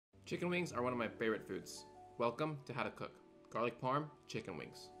Chicken wings are one of my favorite foods. Welcome to How to Cook Garlic Parm Chicken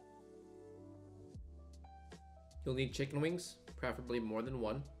Wings. You'll need chicken wings, preferably more than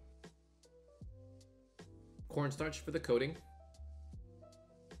one, cornstarch for the coating,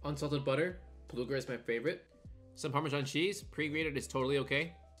 unsalted butter, beluga is my favorite, some Parmesan cheese, pre-grated is totally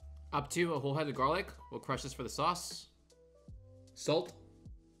okay, up to a whole head of garlic, we'll crush this for the sauce, salt,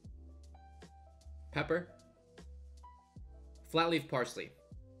 pepper, flat leaf parsley.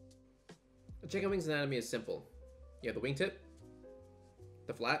 The chicken wings anatomy is simple. You have the wingtip,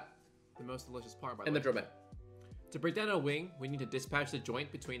 the flat, the most delicious part by the way, and the drumette. To break down a wing, we need to dispatch the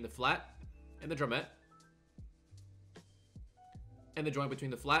joint between the flat and the drumette, and the joint between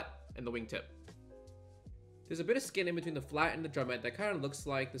the flat and the wingtip. There's a bit of skin in between the flat and the drumette that kind of looks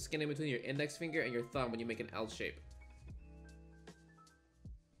like the skin in between your index finger and your thumb when you make an L shape.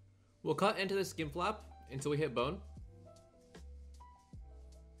 We'll cut into the skin flap until we hit bone,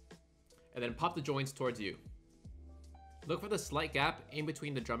 and then pop the joints towards you. Look for the slight gap in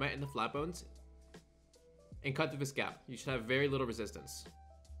between the drumette and the flat bones, and cut through this gap. You should have very little resistance.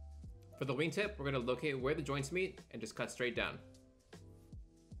 For the wingtip, we're going to locate where the joints meet and just cut straight down.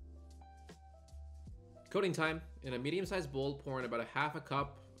 Coating time. In a medium-sized bowl, pour in about a half a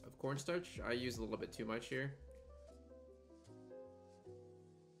cup of cornstarch. I use a little bit too much here.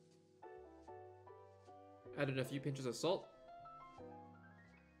 Add in a few pinches of salt.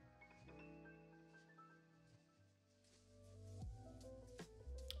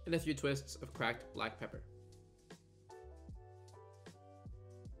 And a few twists of cracked black pepper.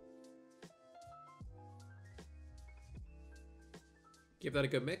 Give that a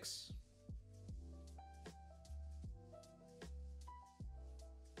good mix.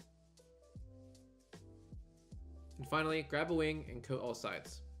 And finally, grab a wing and coat all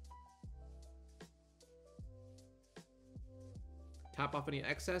sides. Tap off any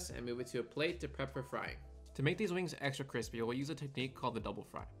excess and move it to a plate to prep for frying. To make these wings extra crispy, we'll use a technique called the double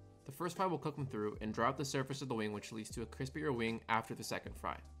fry. The first fry will cook them through and dry out the surface of the wing, which leads to a crispier wing after the second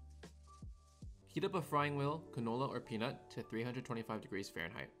fry. Heat up a frying wheel, canola or peanut, to 325 degrees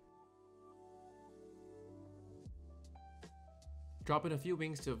Fahrenheit. Drop in a few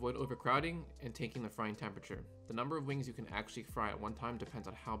wings to avoid overcrowding and taking the frying temperature. The number of wings you can actually fry at one time depends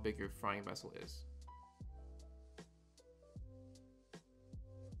on how big your frying vessel is.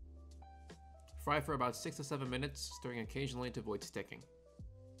 Fry for about 6 to 7 minutes, stirring occasionally to avoid sticking.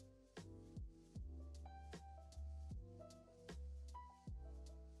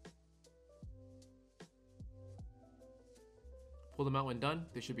 Pull them out when done.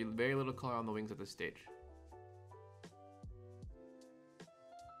 There should be very little color on the wings at this stage.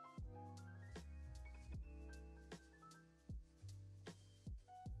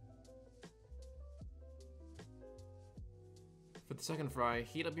 For the second fry,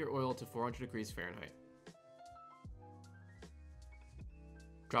 heat up your oil to 400 degrees Fahrenheit.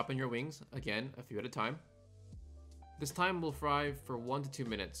 Drop in your wings, again, a few at a time. This time we'll fry for 1 to 2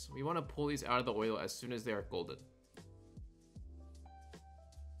 minutes. We want to pull these out of the oil as soon as they are golden.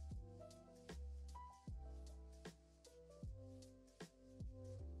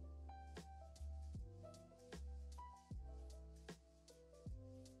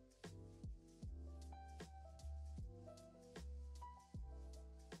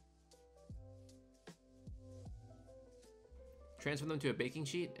 Transfer them to a baking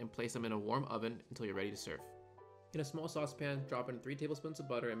sheet and place them in a warm oven until you're ready to serve. In a small saucepan, drop in 3 tablespoons of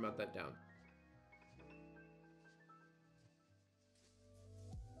butter and melt that down.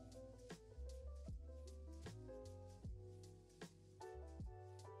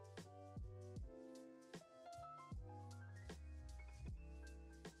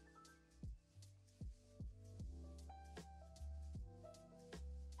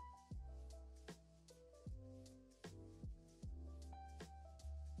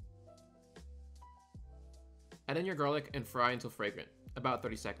 Add in your garlic and fry until fragrant, about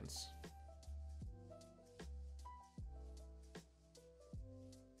 30 seconds.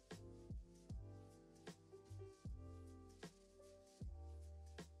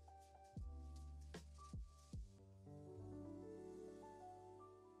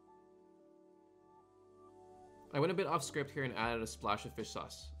 I went a bit off script here and added a splash of fish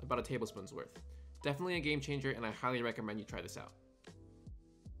sauce, about a tablespoon's worth. Definitely a game changer, and I highly recommend you try this out.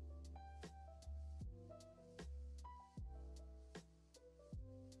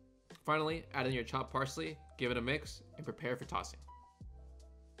 Finally, add in your chopped parsley, give it a mix, and prepare for tossing.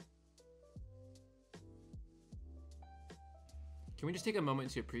 Can we just take a moment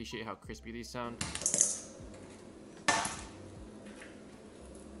to appreciate how crispy these sound?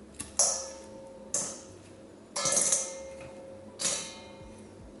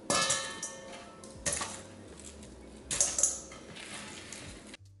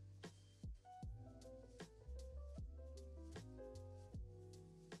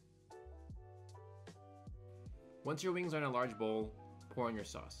 Once your wings are in a large bowl, pour in your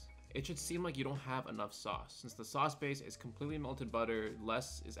sauce. It should seem like you don't have enough sauce. Since the sauce base is completely melted butter,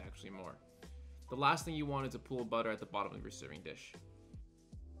 less is actually more. The last thing you want is a pool of butter at the bottom of your serving dish.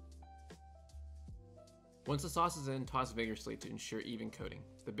 Once the sauce is in, toss vigorously to ensure even coating.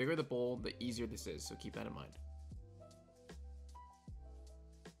 The bigger the bowl, the easier this is, so keep that in mind.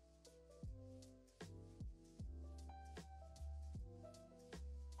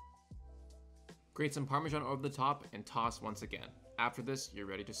 Grate some Parmesan over the top and toss once again. After this, you're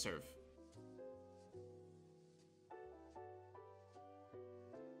ready to serve.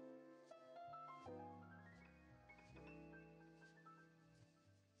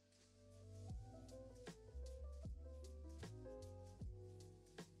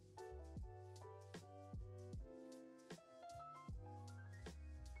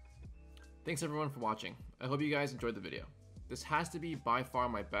 Thanks everyone for watching. I hope you guys enjoyed the video. This has to be by far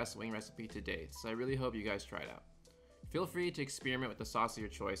my best wing recipe to date, so I really hope you guys try it out. Feel free to experiment with the sauce of your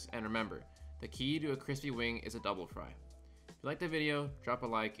choice, and remember, the key to a crispy wing is a double fry. If you liked the video, drop a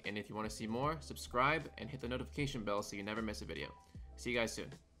like, and if you want to see more, subscribe and hit the notification bell so you never miss a video. See you guys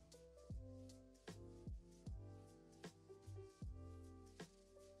soon.